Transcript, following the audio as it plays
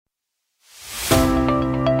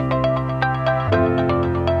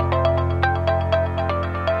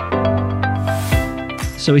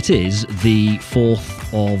So it is the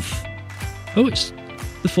 4th of... Oh, it's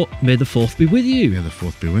the 4th. May the 4th be with you. May the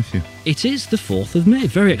 4th be with you. It is the 4th of May.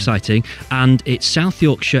 Very exciting. And it's South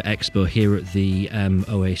Yorkshire Expo here at the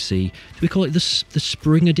OAC. Do we call it the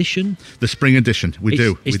spring edition? The spring edition. We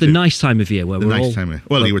do. It's the nice time of year where we're all... Time of year.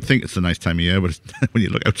 Well, you would think it's the nice time of year, but when you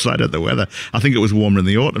look outside at the weather, I think it was warmer in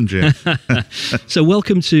the autumn, James. So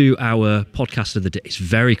welcome to our podcast of the day. It's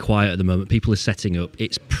very quiet at the moment. People are setting up.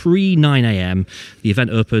 It's pre-9 a.m. The event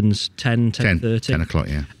opens 10:30. 10 o'clock,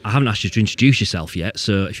 yeah. I haven't asked you to introduce yourself yet,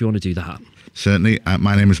 so if you want to do that. Certainly.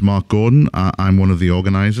 My name is Mark Gordon. I'm one of the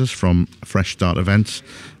organisers from Fresh Start Events.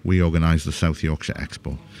 We organise the South Yorkshire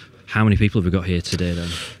Expo. How many people have we got here today then?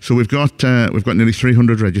 So we've got nearly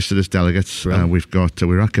 300 registered as delegates. Brill.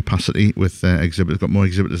 We're at capacity with exhibitors. We've got more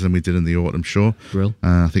exhibitors than we did in the autumn show. Brill.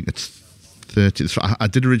 I think it's 30. So I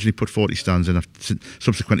did originally put 40 stands in. I've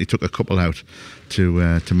subsequently took a couple out to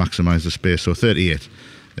maximise the space. So 38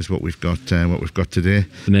 is what we've got today.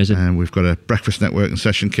 Amazing. We've got a breakfast networking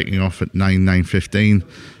session kicking off at 9:15.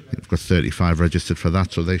 We've got 35 registered for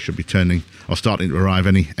that, so they should be starting to arrive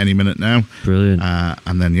any minute now. Brilliant.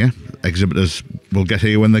 And then, exhibitors will get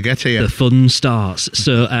here when they get here. The fun starts.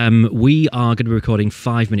 So we are going to be recording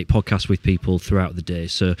 5-minute podcasts with people throughout the day.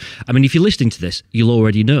 So, I mean, if you're listening to this, you'll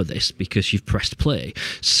already know this because you've pressed play.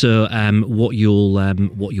 So what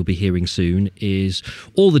you'll be hearing soon is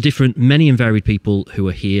all the different, many and varied people who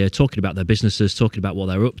are here talking about their businesses, talking about what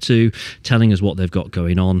they're up to, telling us what they've got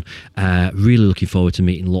going on. Really looking forward to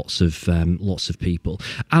meeting lots of people.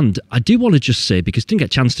 And I do want to just say, because I didn't get a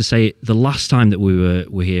chance to say it the last time that we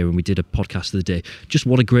were here and we did a podcast of the day, just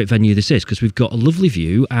what a great venue this is, because we've got a lovely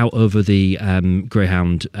view out over the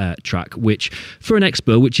Greyhound track, which for an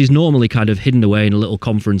expo, which is normally kind of hidden away in a little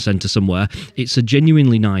conference centre somewhere, it's a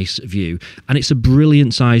genuinely nice view, and it's a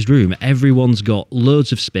brilliant sized room. Everyone's got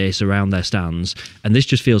loads of space around their stands, and this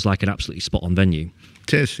just feels like an absolutely spot on venue.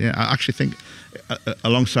 It is, yeah. I actually think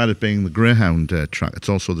alongside it being the Greyhound track, it's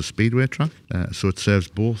also the Speedway track, so it serves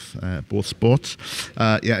both sports.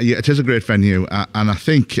 It is a great venue, and I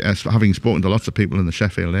think, having spoken to lots of people in the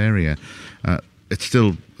Sheffield area, it's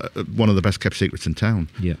still one of the best kept secrets in town.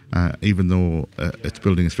 Yeah. Even though it's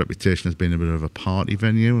building its reputation as being a bit of a party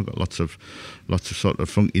venue, we've got lots of sort of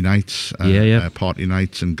funky nights, party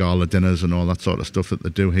nights and gala dinners and all that sort of stuff that they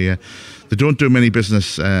do here. They don't do many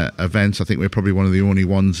business events. I think we're probably one of the only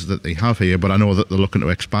ones that they have here, but I know that they're looking to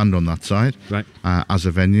expand on that side. Right. As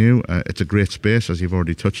a venue. It's a great space, as you've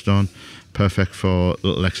already touched on. Perfect for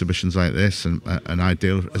little exhibitions like this, and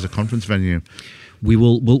ideal as a conference venue.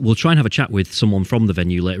 We'll try and have a chat with someone from the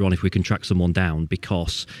venue later on if we can track someone down,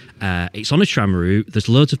 because it's on a tram route. There's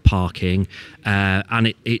loads of parking,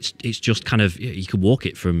 and it's just kind of, you can walk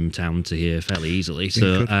it from town to here fairly easily.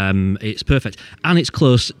 So it's perfect, and it's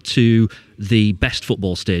close to the best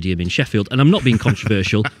football stadium in Sheffield. And I'm not being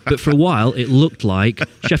controversial, but for a while it looked like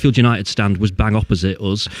Sheffield United stand was bang opposite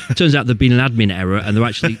us. Turns out there'd been an admin error and they're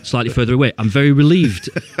actually slightly further away. I'm very relieved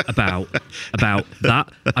about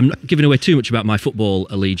that. I'm not giving away too much about my football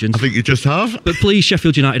allegiance. I think you just have. But please,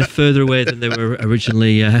 Sheffield United are further away than they were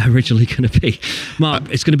originally going to be. Mark,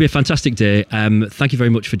 it's going to be a fantastic day. Thank you very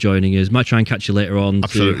much for joining us. Might try and catch you later on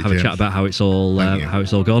to have a chat about how it's all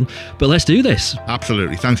gone. But let's do this.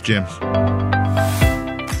 Absolutely. Thanks, James.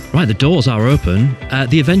 Right, the doors are open.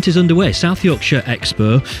 The event is underway. South Yorkshire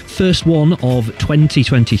Expo, first one of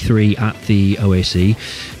 2023 at the OAC.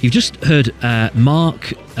 You've just heard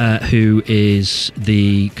Mark, who is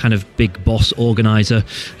the kind of big boss organiser,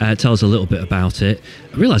 tell us a little bit about it.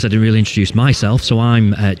 I realised I didn't really introduce myself, so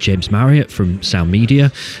I'm James Marriott from Sound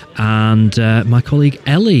Media, and my colleague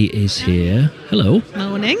Ellie is here. Hello.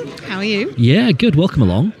 Morning. How are you? Yeah, good. Welcome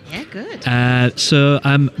along. Yeah, good. So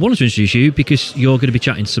wanted to introduce you because you're going to be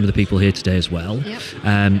chatting to some of the people here today as well.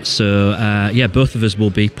 Yep. Both of us will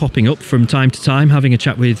be popping up from time to time, having a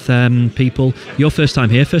chat with people. Your first time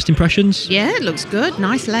here, first impressions? Yeah, it looks good.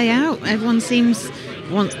 Nice layout. Everyone seems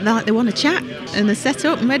like they want to chat and they're set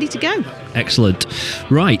up and ready to go. Excellent.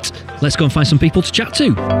 Right, let's go and find some people to chat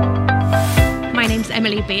to. My name's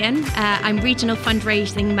Emily Bean. I'm Regional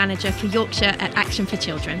Fundraising Manager for Yorkshire at Action for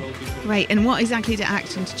Children. Great. And what exactly do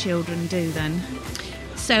Action to Children do then?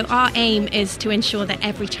 So our aim is to ensure that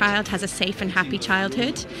every child has a safe and happy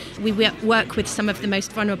childhood. We work with some of the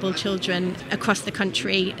most vulnerable children across the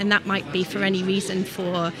country, and that might be for any reason,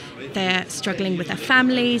 for they're struggling with their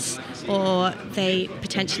families, or they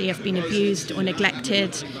potentially have been abused or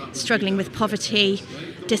neglected, struggling with poverty,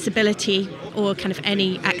 disability, or kind of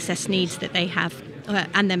any access needs that they have,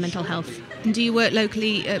 and their mental health. And do you work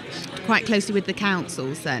locally, quite closely with the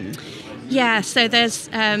councils then? Yeah, so there's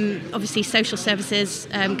obviously social services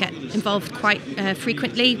get involved quite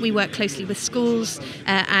frequently. We work closely with schools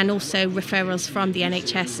and also referrals from the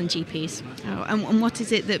NHS and GPs. Oh, and what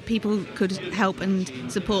is it that people could help and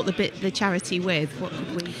support the charity with? What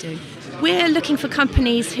could we do? We're looking for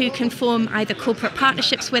companies who can form either corporate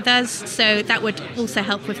partnerships with us, so that would also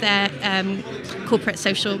help with their corporate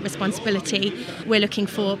social responsibility. We're looking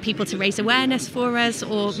for people to raise awareness for us,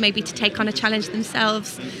 or maybe to take on a challenge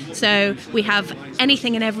themselves. So we have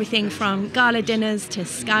anything and everything from gala dinners to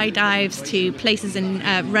skydives to places in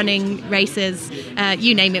running races.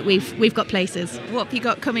 You name it, we've got places. What have you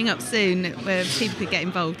got coming up soon where people could get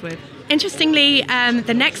involved with? Interestingly,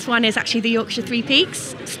 the next one is actually the Yorkshire Three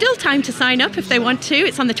Peaks. Still time to sign up if they want to.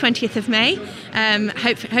 It's on the 20th of May,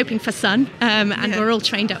 hoping for sun, and we're all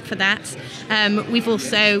trained up for that. We've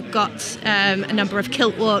also got a number of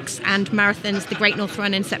kilt walks and marathons, the Great North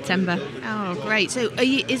Run in September. Oh, great. So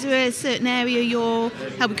is there a certain area you're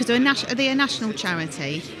helping? Because are they a national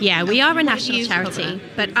charity? Yeah, we are a national charity,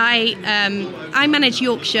 but I manage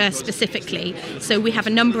Yorkshire specifically. So we have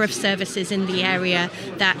a number of services in the area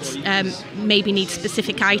that maybe need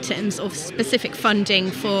specific items or specific funding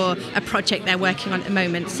for a project they're working on at the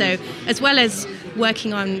moment. So as well as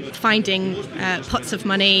working on finding pots of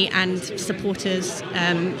money and supporters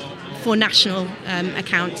for national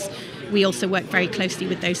accounts, we also work very closely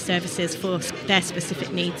with those services for their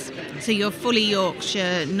specific needs. So you're fully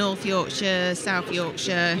Yorkshire, North Yorkshire, South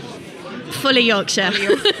Yorkshire? Fully Yorkshire.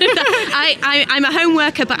 I'm a home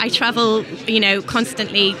worker, but I travel,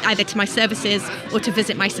 constantly either to my services or to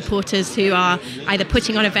visit my supporters who are either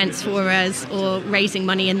putting on events for us or raising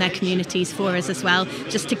money in their communities for us as well,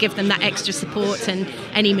 just to give them that extra support and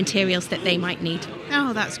any materials that they might need.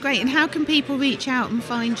 Oh, that's great. And how can people reach out and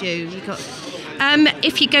find you?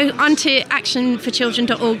 If you go onto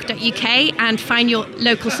actionforchildren.org.uk and find your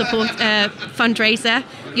local support fundraiser,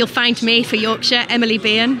 you'll find me for Yorkshire, Emily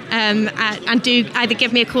Bean, and do either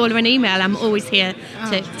give me a call or an email. I'm always here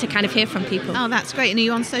to kind of hear from people. Oh, that's great. And are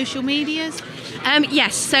you on social medias?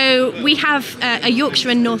 Yes, so we have a Yorkshire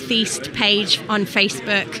and North East page on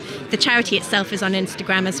Facebook. The charity itself is on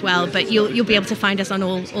Instagram as well, but you'll be able to find us on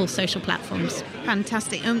all social platforms.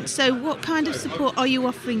 Fantastic. So what kind of support are you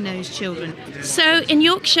offering those children? So in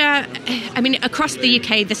Yorkshire, across the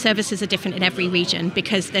UK, the services are different in every region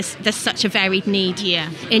because there's such a varied need. Yeah.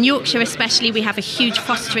 In Yorkshire especially, we have a huge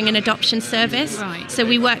fostering and adoption service. Right. So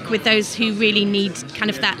we work with those who really need kind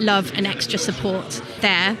of that love and extra support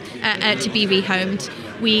there to be rehomed.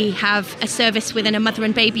 We have a service within a mother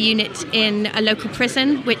and baby unit in a local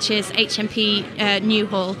prison, which is HMP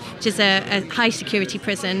Newhall, which is a high security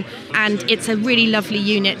prison. And it's a really lovely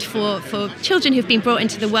unit for children who've been brought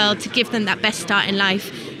into the world, to give them that best start in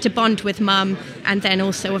life, to bond with mum, and then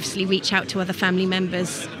also obviously reach out to other family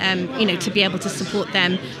members, to be able to support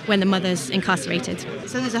them when the mother's incarcerated.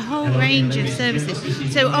 So there's a whole range of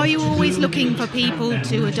services. So are you always looking for people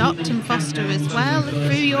to adopt and foster as well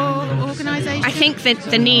through your organisation? I think that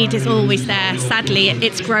the need is always there. Sadly,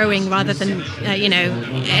 it's growing rather than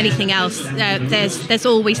anything else. There's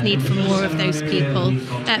always need for more of those people.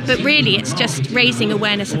 But really, it's just raising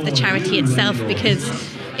awareness of the charity itself, because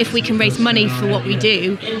if we can raise money for what we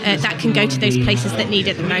do, that can go to those places that need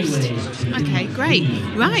it the most. Okay, great.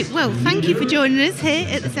 Right, well, thank you for joining us here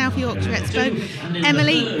at the South Yorkshire Expo.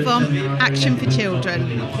 Emily from Action for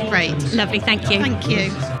Children. Great. Lovely, thank you. Thank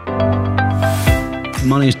you.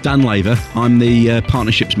 My name is Dan Laver. I'm the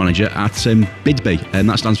partnerships manager at Bidby, and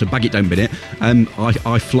that stands for Bag It Don't Bin It.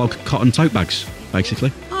 I flog cotton tote bags,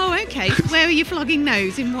 basically. Oh, okay. Where are you flogging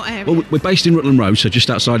those? In what area? Well, we're based in Rutland Road, so just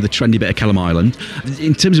outside the trendy bit of Kellam Island.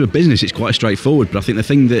 In terms of a business, it's quite straightforward, but I think the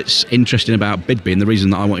thing that's interesting about Bidby, and the reason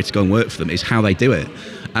that I wanted to go and work for them, is how they do it.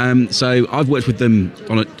 So I've worked with them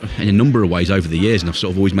in a number of ways over the years, and I've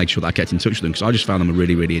sort of always made sure that I kept in touch with them, because I just found them a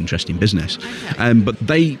really, really interesting business. Okay. But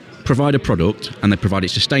they provide a product, and they provide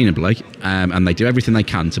it sustainably, and they do everything they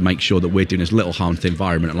can to make sure that we're doing as little harm to the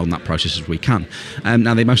environment along that process as we can.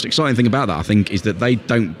 Now, the most exciting thing about that, I think, is that they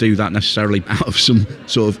don't do that necessarily out of some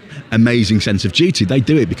sort of amazing sense of duty. They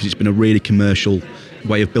do it because it's been a really commercial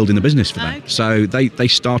way of building a business for them. Okay. So they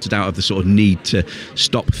started out of the sort of need to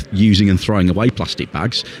stop using and throwing away plastic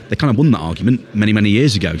bags. They kind of won that argument many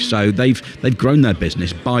years ago. So they've grown their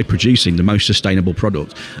business by producing the most sustainable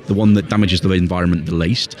product, the one that damages the environment the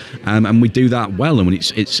least, and we do that well. And when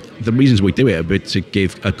it's the reasons we do it are to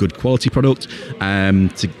give a good quality product,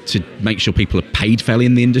 to make sure people are paid fairly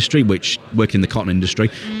in the industry, which working in the cotton industry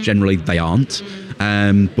generally they aren't.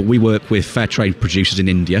 But we work with fair trade producers in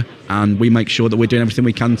India, and we make sure that we're doing everything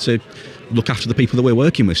we can to look after the people that we're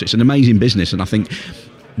working with. So it's an amazing business, and I think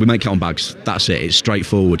We make it on bags. That's it. It's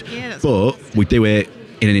straightforward. Yeah, but we do it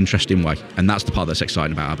in an interesting way, and that's the part that's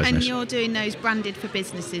exciting about our business. And you're doing those branded for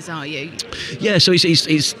businesses, are you? Yeah, so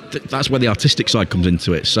it's that's where the artistic side comes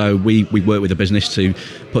into it. So we work with a business to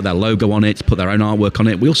put their logo on it, put their own artwork on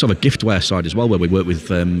it. We also have a giftware side as well, where we work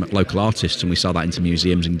with local artists, and we sell that into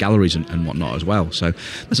museums and galleries and whatnot as well. So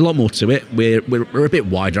there's a lot more to it. We're a bit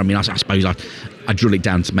wider. I mean, I suppose I drill it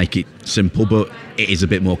down to make it simple, but it is a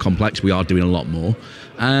bit more complex. We are doing a lot more.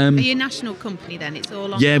 Are you a national company then? It's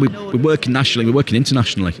all on. Yeah, we're working nationally. We're working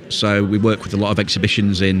internationally. So we work with a lot of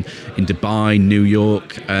exhibitions in Dubai, New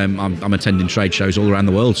York. I'm attending trade shows all around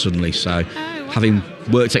the world suddenly. So having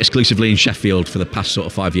worked exclusively in Sheffield for the past sort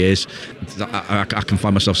of 5 years, I can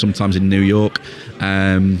find myself sometimes in New York.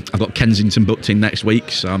 I've got Kensington booked in next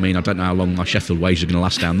week. So, I mean, I don't know how long my Sheffield wages are going to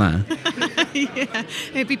last down there. Yeah,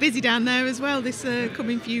 it'll be busy down there as well this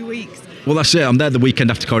coming few weeks. Well, that's it. I'm there the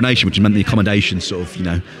weekend after coronation, which meant the accommodation sort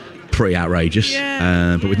of, pretty outrageous.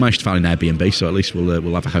 Yeah. But we've managed to find an Airbnb, so at least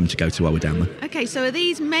we'll have a home to go to while we're down there. Okay, so are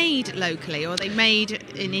these made locally, or are they made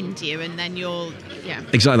in India and then you're... Yeah.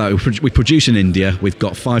 Exactly that. We produce in India. We've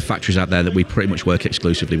got 5 factories out there that we pretty much work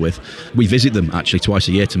exclusively with. We visit them actually twice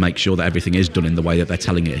a year to make sure that everything is done in the way that they're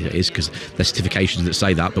telling it is, because there's certifications that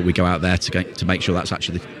say that, but we go out there to make sure that's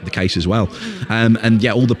actually the case as well. And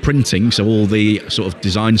yeah, all the printing, so all the sort of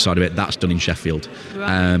design side of it, that's done in Sheffield.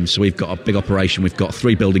 Right. So we've got a big operation. We've got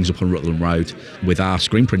 3 buildings up on Rutland Road with our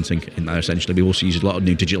screen printing in there essentially. We also use a lot of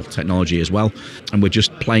new digital technology as well, and we're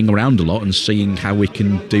just playing around a lot and seeing how we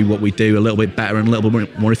can do what we do a little bit better and a little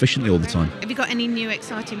bit more efficiently all the time. Have you got any new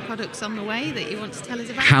exciting products on the way that you want to tell us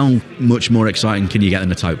about? How much more exciting can you get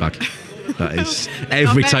than a tote bag? That is,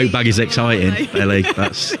 every tote bag is exciting, Ellie.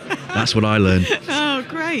 That's what I learned. Oh,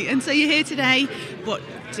 great. And so you're here today,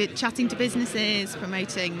 chatting to businesses,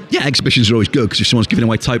 promoting... Yeah, exhibitions are always good, because if someone's giving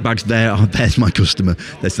away tote bags, there's my customer.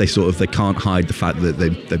 They can't hide the fact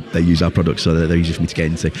that they use our products, so they're easy for me to get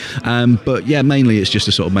into. But yeah, mainly it's just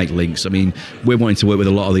to sort of make links. I mean, we're wanting to work with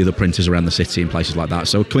a lot of the other printers around the city and places like that,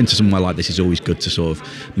 so coming to somewhere like this is always good to sort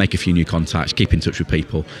of make a few new contacts, keep in touch with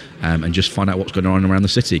people, and just find out what's going on around the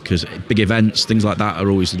city, because big events, things like that, are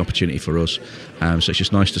always an opportunity for us. So it's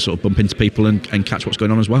just nice to sort of bump into people and catch what's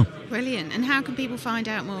going on as well. Brilliant. And how can people find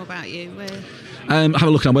out more about you? Have a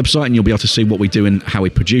look at our website and you'll be able to see what we do and how we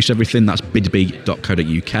produce everything. That's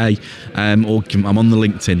bidby.co.uk. Or I'm on the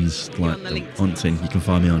LinkedIn's. LinkedIn. You can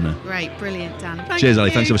find me on there. Great, brilliant, Dan. Cheers,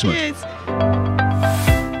 Ali. Thanks ever so much. Cheers.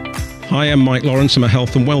 Hi, I'm Mike Lawrence. I'm a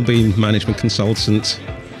health and wellbeing management consultant.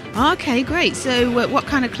 Okay, great. So what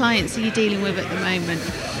kind of clients are you dealing with at the moment?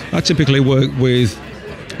 I typically work with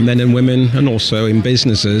men and women, and also in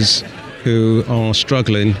businesses who are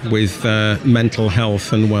struggling with mental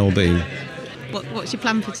health and well-being. What's your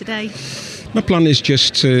plan for today? My plan is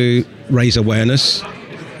just to raise awareness.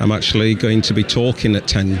 I'm actually going to be talking at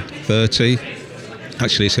 10:30.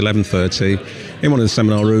 Actually, it's 11:30 in one of the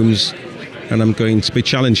seminar rooms, and I'm going to be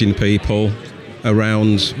challenging people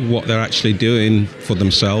around what they're actually doing for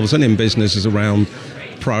themselves and in businesses around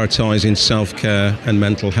prioritising self-care and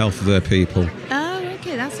mental health of their people.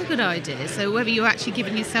 That's a good idea. So whether you're actually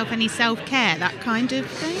giving yourself any self-care, that kind of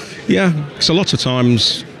thing? Yeah, because a lot of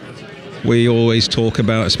times we always talk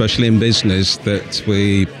about, especially in business, that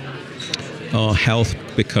our health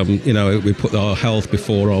we put our health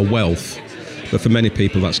before our wealth. But for many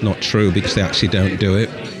people that's not true, because they actually don't do it.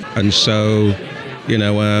 And so,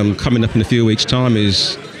 coming up in a few weeks' time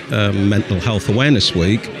is Mental Health Awareness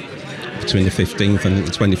Week, between the 15th and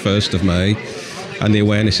the 21st of May. And the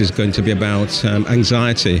awareness is going to be about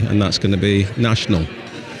anxiety, and that's going to be national.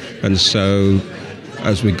 And so,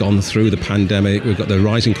 as we've gone through the pandemic, we've got the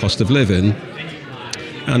rising cost of living,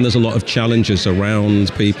 and there's a lot of challenges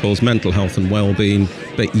around people's mental health and well-being,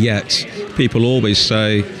 but yet people always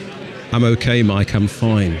say, I'm okay, Mike, I'm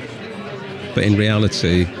fine. But in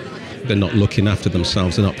reality, they're not looking after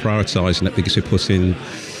themselves, they're not prioritising it, because we put in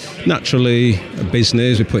naturally a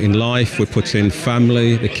business, we put in life, we put in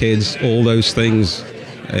family, the kids, all those things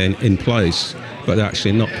in place, but they're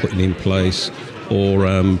actually not putting in place or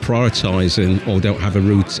prioritising, or don't have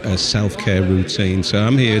a self-care routine. So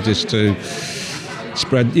I'm here just to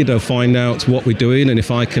find out what we're doing, and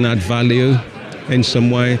if I can add value in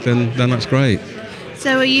some way, then that's great.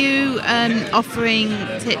 So are you offering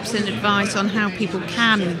tips and advice on how people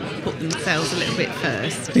can put themselves a little bit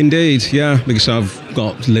first? Indeed, yeah, because I've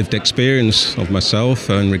got lived experience of myself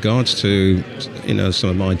in regards to, some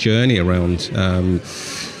of my journey around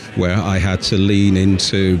where I had to lean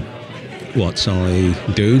into what I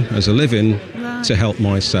do as a living to help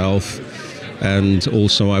myself. And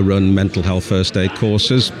also I run mental health first aid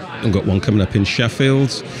courses. I've got one coming up in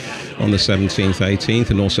Sheffield. on the 17th, 18th,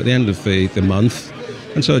 and also at the end of the month.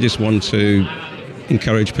 And so I just want to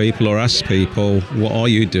encourage people or ask people, what are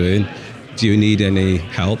you doing? Do you need any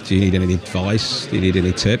help? Do you need any advice? Do you need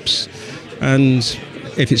any tips? And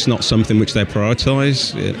if it's not something which they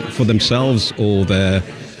prioritise for themselves or their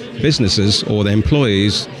businesses or their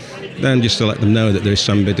employees, then just to let them know that there's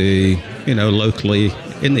somebody, locally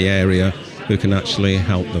in the area who can actually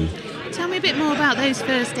help them. Tell me a bit more about those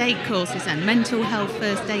first aid courses and mental health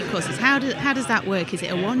first aid courses. How does that work? Is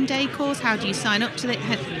it a one-day course? How do you sign up to it?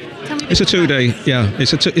 Tell me a bit. It's a 2-day. Yeah,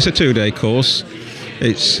 it's a 2-day course.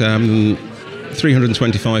 It's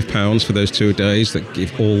 £325 for those 2 days that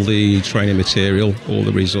give all the training material, all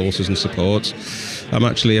the resources and support. I'm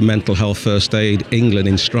actually a mental health first aid England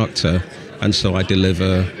instructor, and so I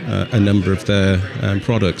deliver a number of their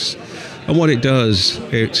products. And what it does,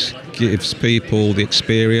 it gives people the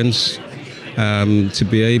experience to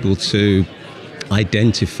be able to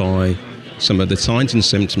identify some of the signs and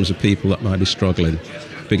symptoms of people that might be struggling.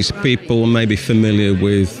 Because people may be familiar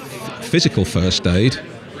with physical first aid,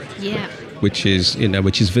 which is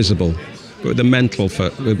visible. But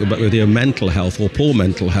with with your mental health or poor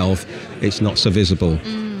mental health, it's not so visible.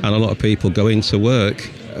 And a lot of people go into work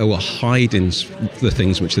who are hiding the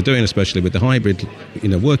things which they're doing, especially with the hybrid,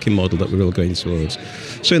 working model that we're all going towards.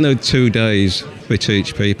 So in those 2 days, we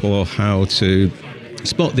teach people how to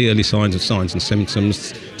spot the early signs and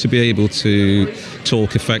symptoms, to be able to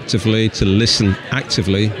talk effectively, to listen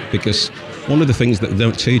actively, because one of the things that they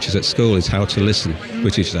don't teach us at school is how to listen. We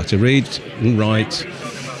teach us how to read and write,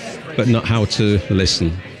 but not how to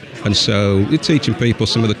listen. And so we're teaching people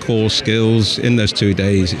some of the core skills in those 2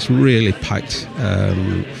 days. It's really packed.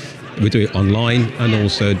 We do it online and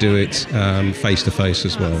also do it face-to-face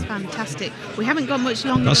as well. That's fantastic. We haven't got much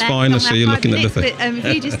longer left. That's fine. I see you looking at the thing.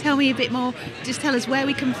 If you just tell me a bit more, just tell us where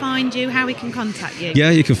we can find you, how we can contact you.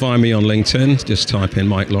 Yeah, you can find me on LinkedIn. Just type in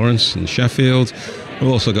Mike Lawrence in Sheffield. We've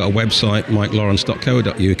also got a website,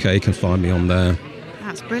 mikelawrence.co.uk. You can find me on there.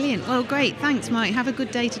 That's brilliant. Well, great. Thanks, Mike. Have a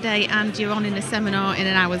good day today, and you're on in a seminar in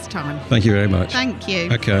an hour's time. Thank you very much. Thank you.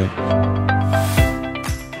 Okay.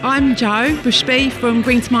 I'm Jo Bushby from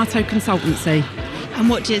Green Tomato Consultancy. And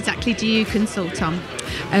what exactly do you consult on?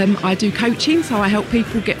 I do coaching, so I help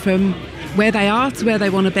people get from where they are to where they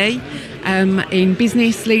want to be in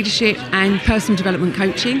business, leadership and personal development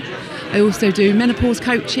coaching. I also do menopause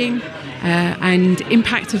coaching and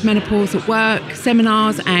impact of menopause at work,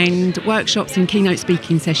 seminars and workshops and keynote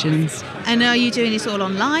speaking sessions. And are you doing this all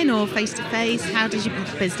online or face-to-face? How does your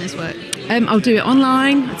business work? I'll do it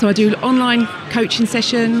online, so I do online coaching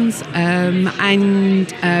sessions and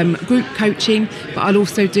group coaching, but I'll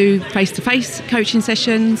also do face-to-face coaching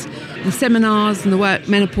sessions. The seminars and the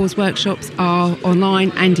menopause workshops are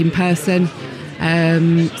online and in person.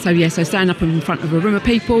 So stand up in front of a room of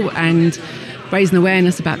people and raising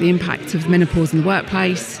awareness about the impact of menopause in the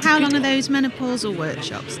workplace. How long are those menopausal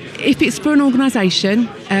workshops? If it's for an organisation,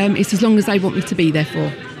 it's as long as they want me to be there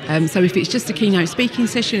for. So if it's just a keynote speaking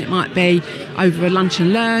session, it might be over a lunch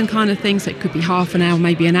and learn kind of thing, so it could be half an hour,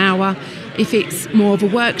 maybe an hour. If it's more of a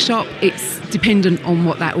workshop, it's dependent on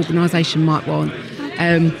what that organisation might want.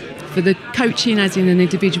 For the coaching, as in an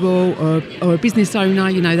individual or a business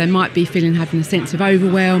owner, they might be having a sense of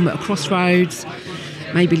overwhelm at a crossroads,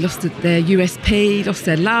 maybe lost their USP, lost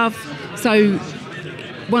their love. So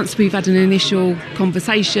once we've had an initial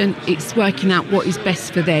conversation, it's working out what is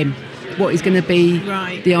best for them, what is going to be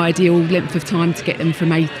the ideal length of time to get them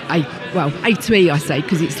from A to E, I say,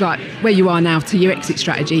 because it's like where you are now to your exit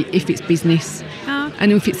strategy if it's business.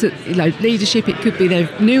 And if it's leadership, it could be they're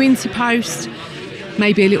new into post,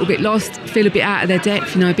 maybe a little bit lost, feel a bit out of their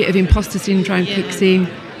depth, a bit of imposter syndrome kicks in,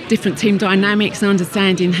 different team dynamics and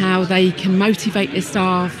understanding how they can motivate their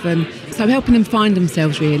staff, and so helping them find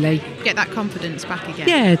themselves, really. Get that confidence back again.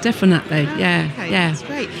 Yeah, definitely. Yeah. That's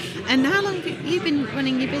great. And how long have you been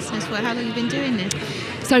running your business for? How long have you been doing this?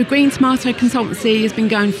 So Green Tomato Consultancy has been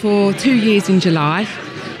going for 2 years in July,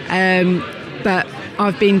 but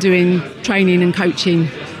I've been doing training and coaching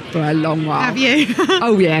for a long while. Have you?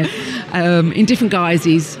 Oh yeah. In different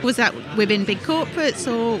guises. Was that within big corporates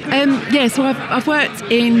or? So I've worked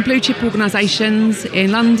in blue chip organisations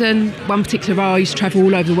in London. One particular role, I used to travel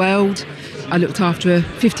all over the world. I looked after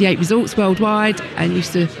 58 resorts worldwide and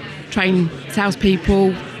used to train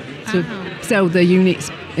salespeople to sell the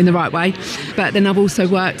units in the right way. But then I've also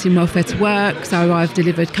worked in welfare to work, so I've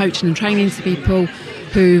delivered coaching and training to people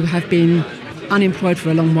who have been unemployed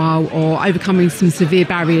for a long while or overcoming some severe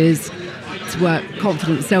barriers to work,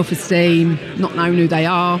 confidence, self-esteem, not knowing who they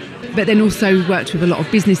are. But then also worked with a lot of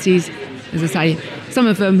businesses, as I say, some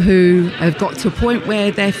of them who have got to a point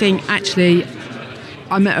where they think, actually,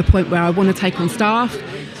 I'm at a point where I want to take on staff,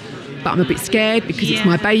 but I'm a bit scared because it's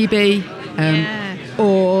my baby,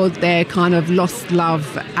 or they're kind of lost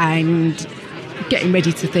love and getting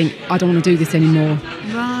ready to think, I don't want to do this anymore.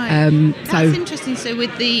 Right. That's interesting. So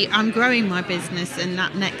with the I'm growing my business and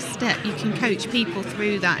that next step, you can coach people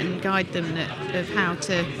through that and guide them of how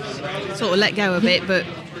to sort of let go a bit, but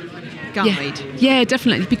guide. Yeah,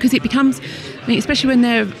 definitely, because it becomes, especially when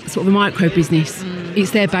they're sort of a micro business,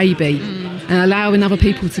 it's their baby, and allowing other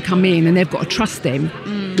people to come in and they've got to trust them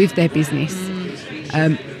with their business.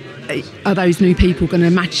 Are those new people going to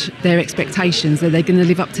match their expectations? Are they going to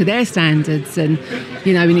live up to their standards? And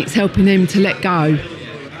and it's helping them to let go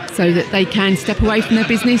so that they can step away from their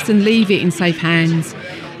business and leave it in safe hands.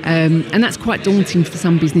 And that's quite daunting for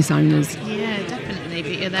some business owners. Yeah, definitely,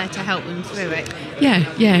 but you're there to help them through it.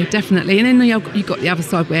 Yeah, definitely. And then you've got the other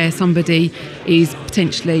side where somebody is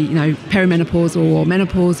potentially, perimenopausal or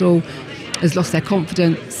menopausal, has lost their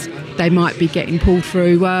confidence. They might be getting pulled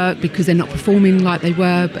through work because they're not performing like they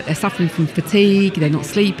were, but they're suffering from fatigue, they're not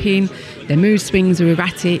sleeping, their mood swings are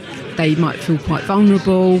erratic, they might feel quite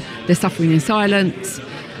vulnerable, they're suffering in silence,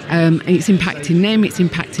 and it's impacting them, it's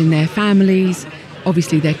impacting their families,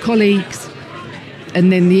 obviously their colleagues,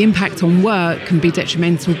 and then the impact on work can be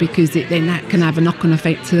detrimental because then that can have a knock-on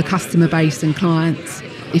effect to the customer base and clients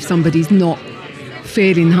if somebody's not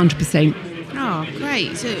feeling 100%. Oh,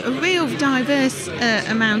 great. So a real diverse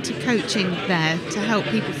amount of coaching there to help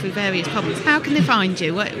people through various problems. How can they find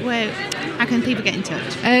you? How can people get in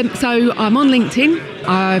touch? So I'm on LinkedIn.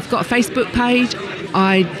 I've got a Facebook page.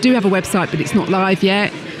 I do have a website, but it's not live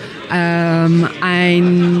yet.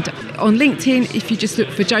 And on LinkedIn, if you just look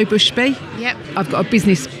for Jo Bushby, I've got a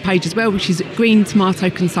business page as well, which is Green Tomato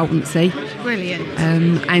Consultancy. Brilliant.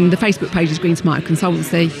 And the Facebook page is Green Tomato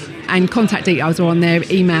Consultancy. And contact details are on there,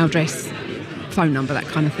 email address, phone number, that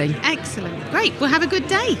kind of thing. Excellent. Great. Well, have a good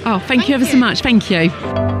day. Oh, thank you ever so much. Thank you.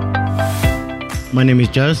 My name is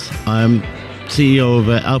Jaz. I'm CEO of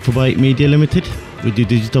Alphabite Media Limited. We do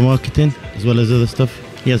digital marketing as well as other stuff.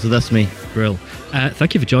 Yeah, so that's me. Brill.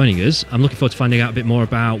 Thank you for joining us. I'm looking forward to finding out a bit more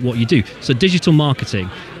about what you do. So digital marketing,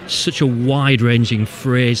 such a wide-ranging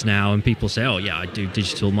phrase now, and people say, oh yeah, I do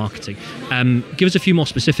digital marketing. Give us a few more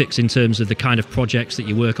specifics in terms of the kind of projects that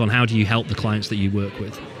you work on. How do you help the clients that you work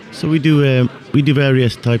with? So we do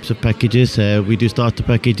various types of packages. We do starter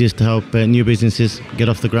packages to help new businesses get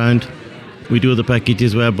off the ground. We do other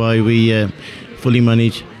packages whereby we fully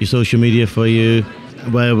manage your social media for you,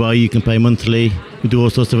 whereby you can pay monthly. We do all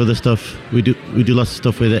sorts of other stuff. We do lots of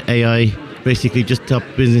stuff with AI, basically just to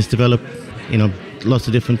help business develop, lots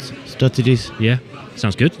of different strategies. Yeah,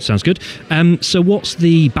 sounds good. So what's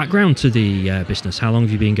the background to the business? How long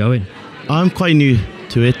have you been going? I'm quite new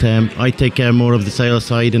to it. I take care more of the sales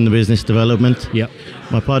side and the business development. Yep.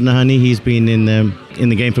 My partner Hani, he's been in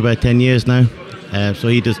the game for about 10 years now, so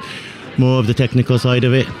he does more of the technical side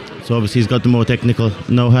of it. So obviously he's got the more technical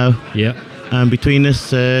know-how. Yeah. And between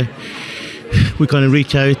us, we kind of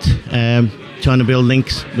reach out, trying to build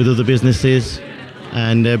links with other businesses,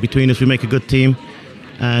 and between us we make a good team,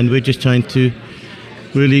 and we're just trying to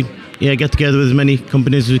really get together with as many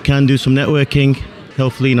companies as we can, do some networking,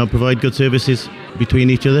 hopefully provide good services between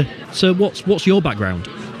each other. So what's your background?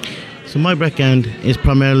 So my background is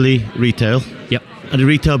primarily retail. Yep. I had a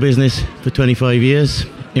retail business for 25 years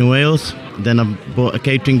in Wales. Then I bought a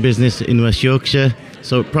catering business in West Yorkshire.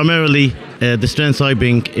 So primarily the strengths I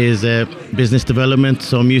bring is business development.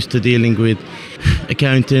 So I'm used to dealing with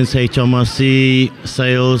accountants, HMRC,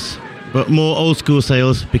 sales, but more old school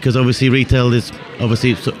sales, because obviously retail is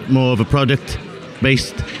obviously more of a product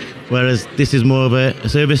based, whereas this is more of a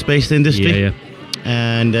service based industry. Yeah.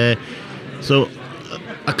 And so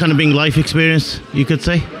I kind of bring life experience, you could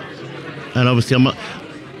say. And obviously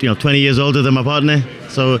I'm 20 years older than my partner,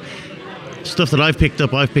 so stuff that I've picked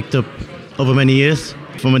up over many years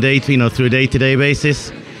from a day to, through a day-to-day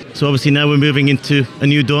basis. So obviously now we're moving into a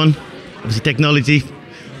new dawn. Obviously technology,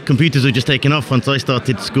 computers were just taking off once I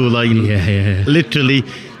started school. Literally,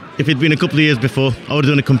 if it'd been a couple of years before, I would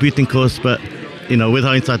have done a computing course, but with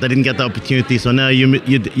hindsight, I didn't get the opportunity. So now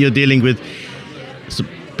you're dealing with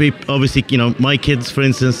obviously, my kids, for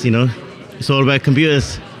instance, it's all about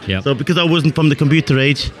computers. Yeah. So because I wasn't from the computer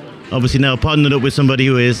age, obviously now partnered up with somebody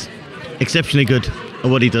who is exceptionally good at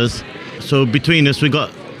what he does. So between us, we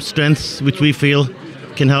got strengths which we feel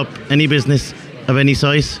can help any business of any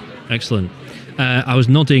size. Excellent. I was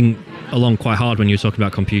nodding along quite hard when you were talking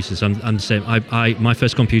about computers. I'm the same. My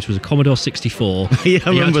first computer was a Commodore 64. Yeah, I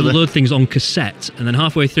remember you had to that. load things on cassette, and then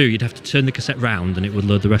halfway through you'd have to turn the cassette round, and it would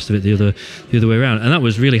load the rest of it the other way around. And that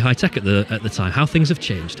was really high tech at the time. How things have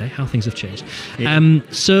changed, eh? How things have changed. Yeah.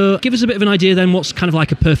 So give us a bit of an idea then. What's kind of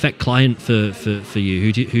like a perfect client for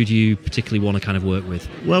you? Who do you particularly want to kind of work with?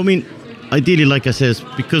 Well, I mean, ideally, like I said,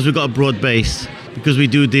 because we've got a broad base, because we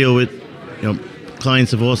do deal with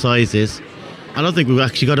clients of all sizes, I don't think we've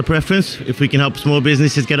actually got a preference if we can help small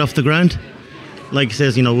businesses get off the ground. Like it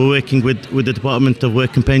says, we're working with the Department of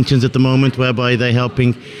Work and Pensions at the moment, whereby they're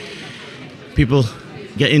helping people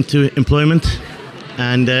get into employment.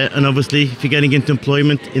 And obviously, if you're getting into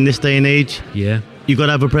employment in this day and age, you've got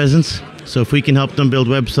to have a presence. So if we can help them build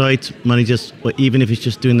websites, managers, or even if it's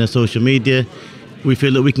just doing their social media, we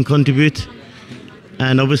feel that we can contribute.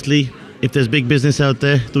 And obviously, if there's big business out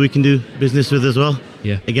there that we can do business with as well,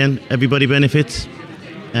 again, everybody benefits.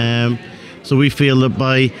 So we feel that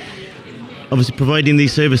by obviously providing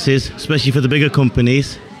these services, especially for the bigger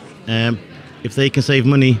companies, if they can save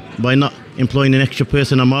money by not employing an extra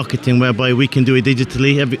person on marketing, whereby we can do it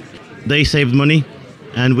digitally, they save money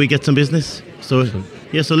and we get some business. So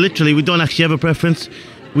so literally we don't actually have a preference.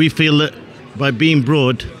 We feel that by being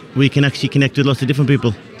broad, we can actually connect with lots of different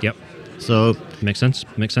people. Yep. So makes sense.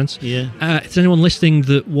 Yeah. Is there anyone listening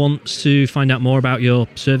that wants to find out more about your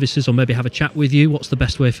services or maybe have a chat with you? What's the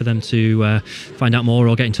best way for them to find out more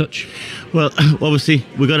or get in touch? Well, obviously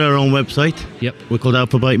we've got our own website. Yep. We're called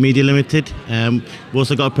Alpha Byte Media Limited. We've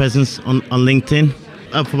also got a presence on LinkedIn.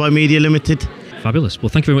 Alpha Byte Media Limited. Fabulous. Well,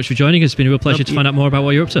 thank you very much for joining us. It's been a real pleasure to find out more about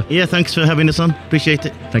what you're up to. Yeah, thanks for having us on. Appreciate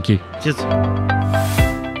it. Thank you. Cheers.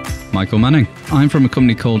 Michael Manning. I'm from a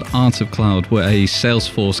company called Art of Cloud. We're a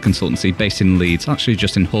Salesforce consultancy based in Leeds, actually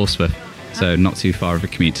just in Horsforth, so not too far of a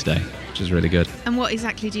commute today, which is really good. And what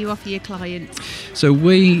exactly do you offer your clients? So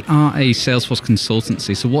we are a Salesforce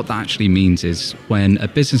consultancy. So what that actually means is when a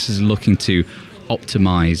business is looking to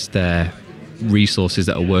optimize their resources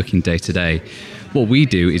that are working day to day, what we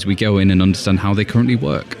do is we go in and understand how they currently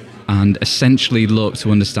work and essentially look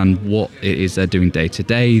to understand what it is they're doing day to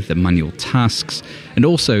day, the manual tasks, and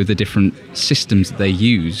also the different systems that they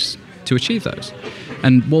use to achieve those.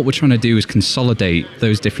 And what we're trying to do is consolidate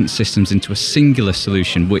those different systems into a singular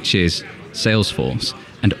solution, which is Salesforce,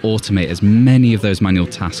 and automate as many of those manual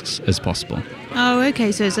tasks as possible. Oh,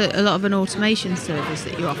 okay. So it's a lot of an automation service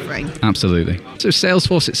that you're offering. Absolutely. So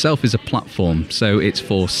Salesforce itself is a platform. So it's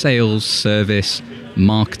for sales, service,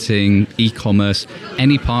 marketing, e-commerce,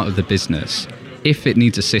 any part of the business. If it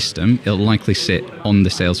needs a system, it'll likely sit on the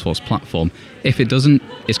Salesforce platform. If it doesn't,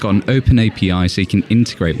 it's got an open API so you can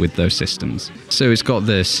integrate with those systems. So it's got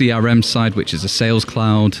the CRM side, which is a sales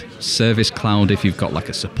cloud, service cloud if you've got like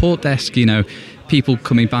a support desk, people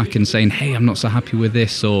coming back and saying, hey, I'm not so happy with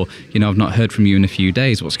this, or, I've not heard from you in a few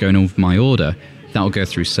days, what's going on with my order? That'll go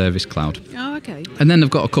through Service Cloud. Oh, okay. And then they've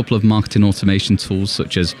got a couple of marketing automation tools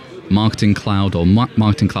such as Marketing Cloud or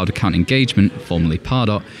Marketing Cloud Account Engagement, formerly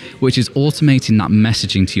Pardot, which is automating that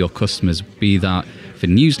messaging to your customers, be that for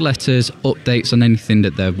newsletters, updates on anything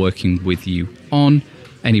that they're working with you on,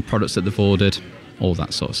 any products that they've ordered, all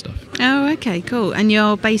that sort of stuff. Oh, okay, cool. And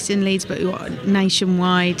you're based in Leeds, but what,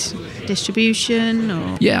 nationwide distribution?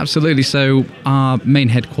 Or? Yeah, absolutely. So our main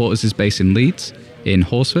headquarters is based in Leeds, in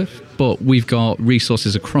Horsforth, but we've got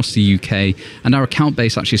resources across the UK, and our account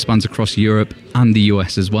base actually spans across Europe and the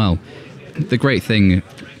US as well. The great thing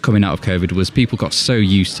coming out of COVID was people got so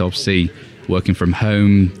used to obviously working from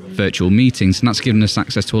home, virtual meetings, and that's given us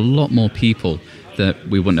access to a lot more people that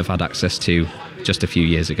we wouldn't have had access to just a few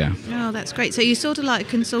years ago. Oh, that's great. So you're sort of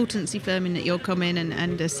like a consultancy firm in that you'll come in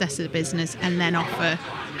and assess the business and then offer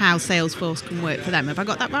how Salesforce can work for them. Have I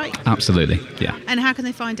got that right? Absolutely, yeah. And how can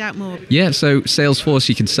they find out more? Yeah, so Salesforce,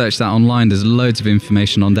 you can search that online. There's loads of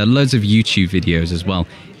information on there, loads of YouTube videos as well.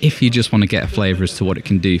 If you just want to get a flavour as to what it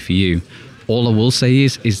can do for you, all I will say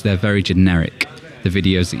is they're very generic, the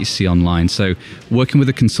videos that you see online. So working with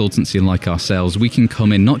a consultancy like ourselves, we can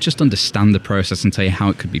come in, not just understand the process and tell you how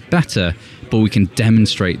it could be better, but we can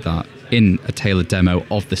demonstrate that in a tailored demo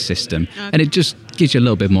of the system. Okay. And it just gives you a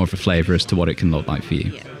little bit more of a flavour as to what it can look like for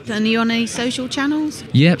you. Yeah. And are you on any social channels?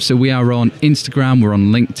 Yep, so we are on Instagram, we're on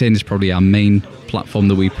LinkedIn, it's probably our main platform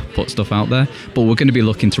that we put stuff out there. But we're going to be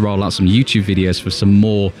looking to roll out some YouTube videos for some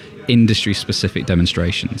more industry-specific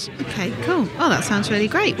demonstrations. Okay, cool. Oh, that sounds really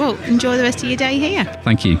great. Well, enjoy the rest of your day here.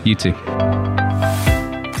 Thank you. You too.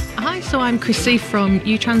 Hi, so I'm Chrissy from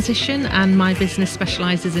UTransition, and my business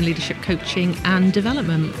specialises in leadership coaching and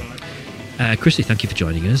development. Christy, thank you for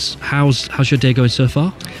joining us. How's your day going so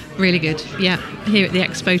far? Really good. Yeah, here at the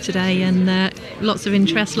Expo today, and lots of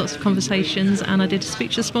interest, lots of conversations, and I did a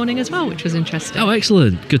speech this morning as well, which was interesting. Oh,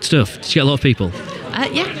 excellent. Good stuff. Did you get a lot of people?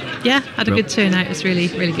 Yeah, had a good turnout. It was really,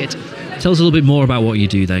 really good. Tell us a little bit more about what you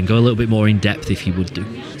do then. Go a little bit more in depth if you would do.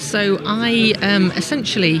 So I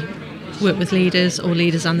essentially work with leaders or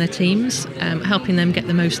leaders and their teams, helping them get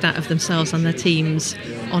the most out of themselves and their teams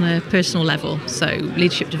on a personal level. So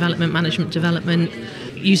leadership development, management development,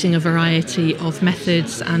 using a variety of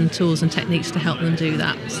methods and tools and techniques to help them do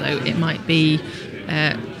that. So it might be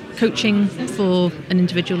coaching for an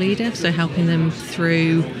individual leader, so helping them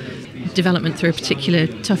through development through a particular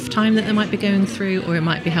tough time that they might be going through, or it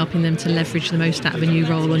might be helping them to leverage the most out of a new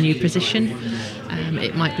role or new position.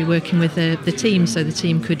 It might be working with the team, so the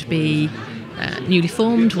team could be newly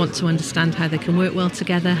formed, want to understand how they can work well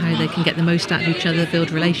together, how they can get the most out of each other, build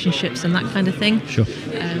relationships and that kind of thing. Sure.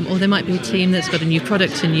 Or there might be a team that's got a new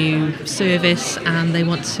product, a new service, and they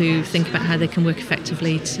want to think about how they can work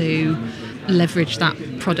effectively to leverage that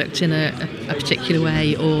product in a particular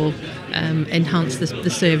way, or enhance the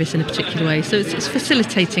service in a particular way. So it's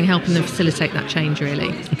facilitating, helping them facilitate that change, really.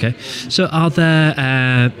 Okay. So are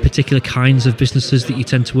there particular kinds of businesses that you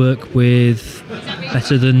tend to work with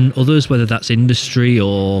better than others, whether that's industry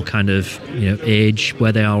or kind of age,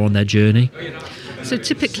 where they are on their journey? So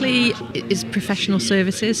typically it is professional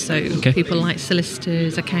services, so people like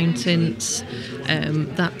solicitors, accountants,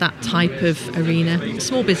 that type of arena.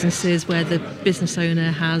 Small businesses where the business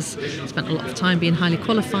owner has spent a lot of time being highly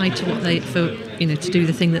qualified to to do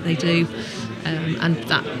the thing that they do, and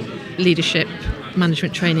that leadership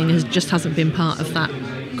management training hasn't been part of that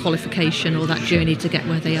qualification or that journey to get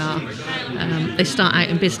where they are. They start out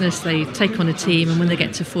in business, they take on a team, and when they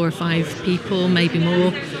get to 4 or 5 people, maybe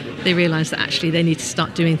more, they realise that actually they need to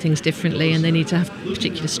start doing things differently, and they need to have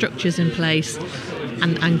particular structures in place.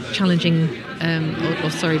 And challenging,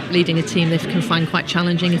 leading a team they can find quite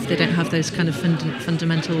challenging if they don't have those kind of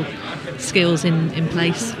fundamental skills in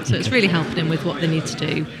place. So it's really helping them with what they need to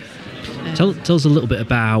do. Tell us a little bit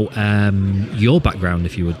about your background,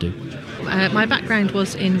 if you would do. My background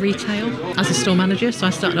was in retail as a store manager, so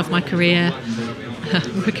I started off my career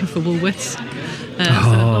working for Woolworths. So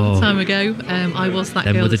a long time ago, I was that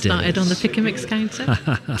girl that started on the pick and mix counter.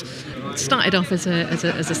 Started off as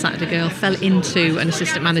a Saturday girl, fell into an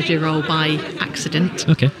assistant manager role by accident.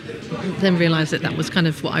 Okay. Then realised that was kind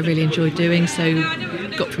of what I really enjoyed doing, so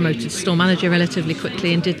got promoted to store manager relatively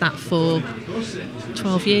quickly and did that for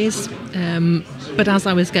 12 years. But as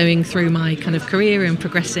I was going through my kind of career and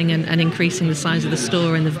progressing and increasing the size of the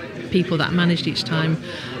store and the people that I managed each time,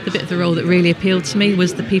 the bit of the role that really appealed to me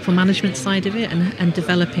was the people management side of it, and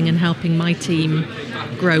developing and helping my team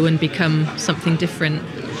grow and become something different.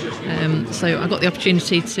 So I got the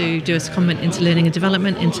opportunity to do a secondment into learning and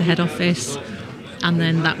development into head office, and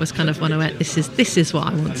then that was kind of when I went, this is what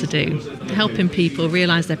I want to do. Helping people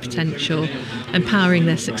realise their potential, empowering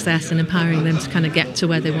their success and empowering them to kind of get to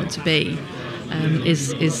where they want to be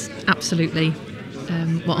is absolutely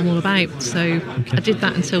what I'm all about. So I did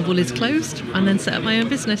that until Woolies closed, and then set up my own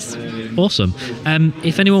business. Awesome.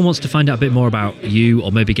 If anyone wants to find out a bit more about you,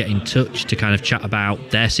 or maybe get in touch to kind of chat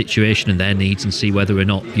about their situation and their needs and see whether or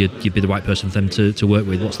not you'd be the right person for them to work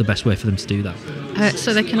with, what's the best way for them to do that?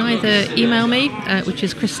 So they can either email me, which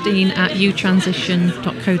is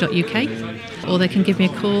christine@utransition.co.uk, or they can give me a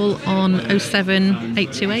call on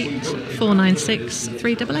 07828 496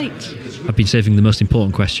 388. I've been saving the most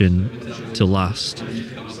important question till last.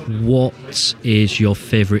 What is your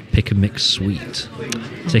favourite pick and mix sweet?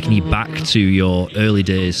 Taking you back to your early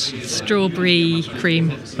days. Strawberry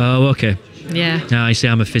cream. Oh, okay. Yeah. Now you see,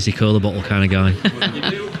 I'm a fizzy cola bottle kind of guy.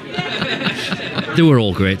 They were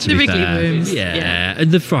all great, to be fair. The Wrigley Worms. Yeah,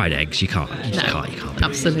 and the fried eggs. You can't.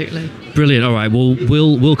 Absolutely. Brilliant. All right. Well,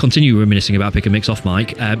 we'll continue reminiscing about pick and mix off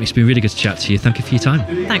mic. It's been really good to chat to you. Thank you for your time.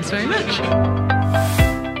 Thanks very much.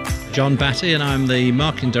 John Batty, and I'm the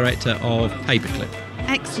marketing director of Paperclip.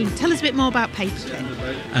 Excellent. Tell us a bit more about Paperclip.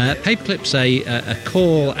 Paperclip's a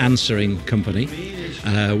call answering company.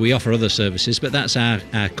 We offer other services, but that's our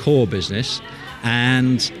core business.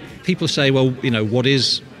 And people say, well, what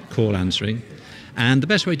is call answering? And the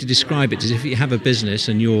best way to describe it is, if you have a business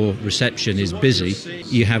and your reception is busy,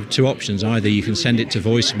 you have 2 options. Either you can send it to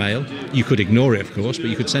voicemail. You could ignore it, of course, but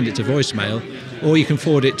you could send it to voicemail, or you can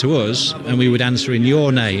forward it to us, and we would answer in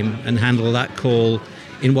your name and handle that call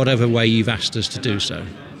in whatever way you've asked us to do so.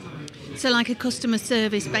 So like a customer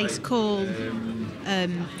service-based call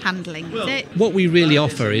handling, is it? What we really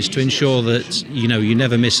offer is to ensure that you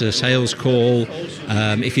never miss a sales call.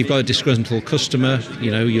 If you've got a disgruntled customer,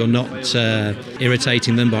 you're not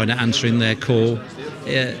irritating them by not answering their call.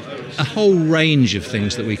 A whole range of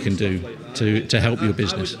things that we can do to help your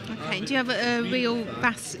business. Okay. Do you have a real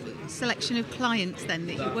vast selection of clients then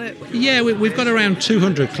that you work with? Yeah, we've got around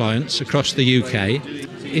 200 clients across the UK.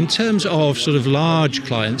 In terms of sort of large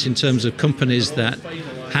clients, in terms of companies that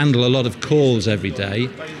handle a lot of calls every day,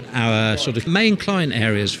 our sort of main client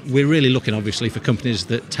areas, we're really looking obviously for companies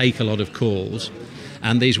that take a lot of calls,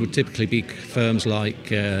 and these would typically be firms like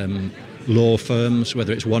law firms,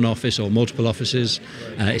 whether it's one office or multiple offices,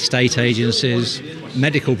 estate agencies,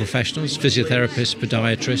 medical professionals, physiotherapists,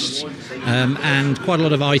 podiatrists, and quite a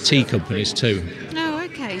lot of IT companies too. Oh,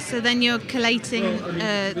 okay. So then you're collating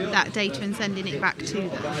that data and sending it back to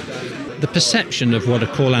them. The perception of what a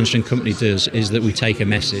call answering company does is that we take a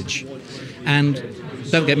message. And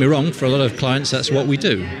don't get me wrong, for a lot of clients that's what we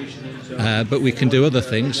do. But we can do other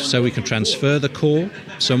things. So we can transfer the call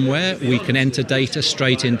somewhere. We can enter data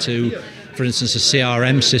straight into, for instance, a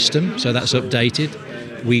CRM system. So that's updated.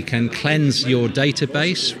 We can cleanse your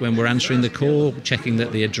database when we're answering the call, checking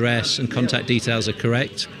that the address and contact details are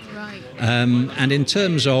correct. Right. And in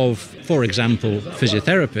terms of, for example,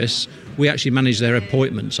 physiotherapists, we actually manage their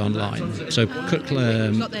appointments online. So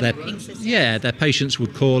their patients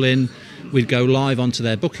would call in. We'd go live onto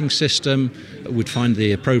their booking system, we'd find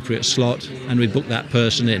the appropriate slot, and we'd book that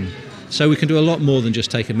person in. So we can do a lot more than just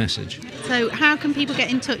take a message. So how can people get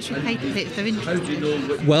in touch with Paperclip if they're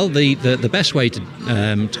interested? Well, the best way to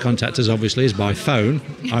contact us, obviously, is by phone,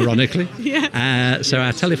 ironically. Yeah. So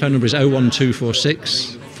our telephone number is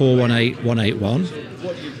 01246 418 181.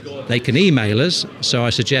 They can email us, so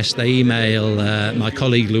I suggest they email my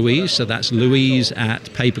colleague Louise, so that's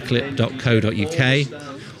louise@paperclip.co.uk.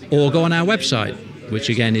 Or go on our website, which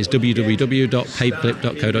again is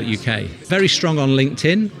www.paperclip.co.uk. Very strong on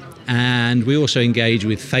LinkedIn, and we also engage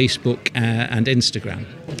with Facebook and Instagram.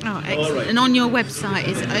 Oh, excellent. And on your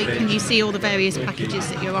website, can you see all the various packages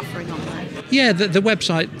that you're offering on there? Yeah, the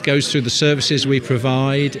website goes through the services we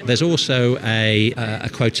provide. There's also a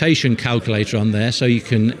quotation calculator on there, so you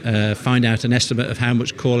can find out an estimate of how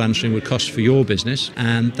much call answering would cost for your business.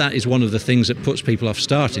 And that is one of the things that puts people off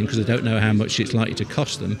starting because they don't know how much it's likely to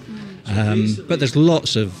cost them. But there's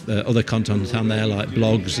lots of other content on there, like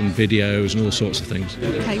blogs and videos and all sorts of things.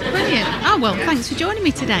 Okay, brilliant. Oh, well, thanks for joining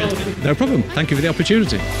me today. No problem. Thank you for the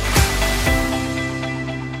opportunity.